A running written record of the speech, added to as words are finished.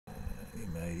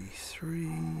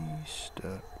M83,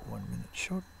 start 1 minute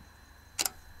shot.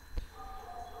 Go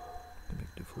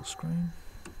back to full screen.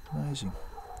 Amazing.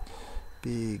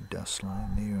 Big dust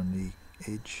lane there on the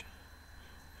edge.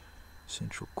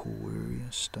 Central core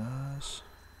area, stars,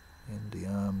 and the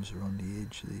arms are on the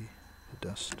edge, the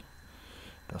dust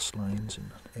lanes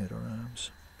and outer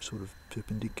arms, sort of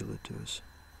perpendicular to us.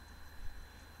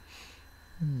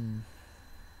 If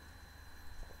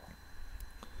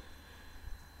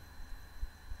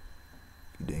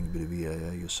you're doing a bit of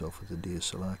EAA yourself with the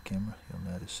DSLR camera,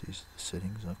 you'll notice these are the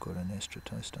settings. I've got an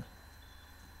AstroToaster.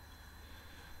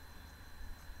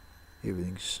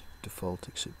 Everything's default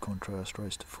except contrast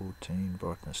raised to 14,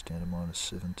 brightness down to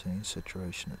 -17,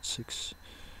 saturation at 6,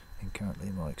 and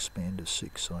currently my expander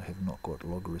 6. I have not got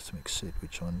logarithmic set,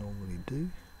 which I normally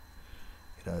do.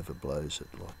 It overblows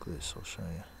it like this. I'll show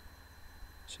you.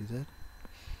 See that?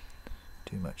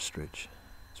 Too much stretch.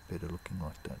 It's better looking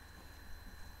like that.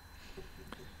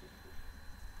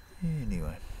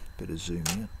 Anyway, better zoom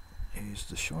out. Here's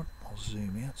the shot. I'll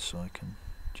zoom out so I can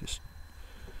just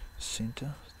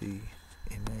center the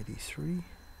M83.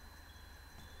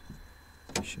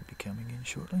 Should be coming in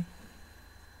shortly.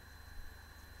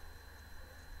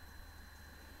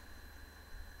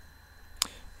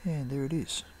 And there it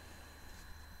is.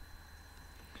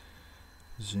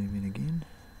 Zoom in again.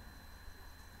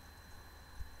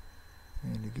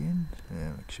 And again.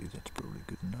 Actually, that's probably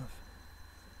good enough.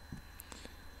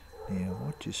 Now,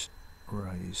 I just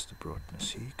raise the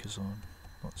brightness here because I'm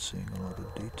not seeing a lot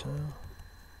of detail.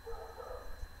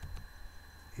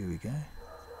 Here we go.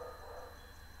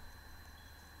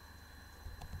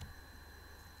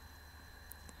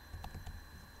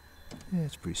 Yeah,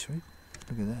 it's pretty sweet.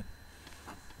 Look at that.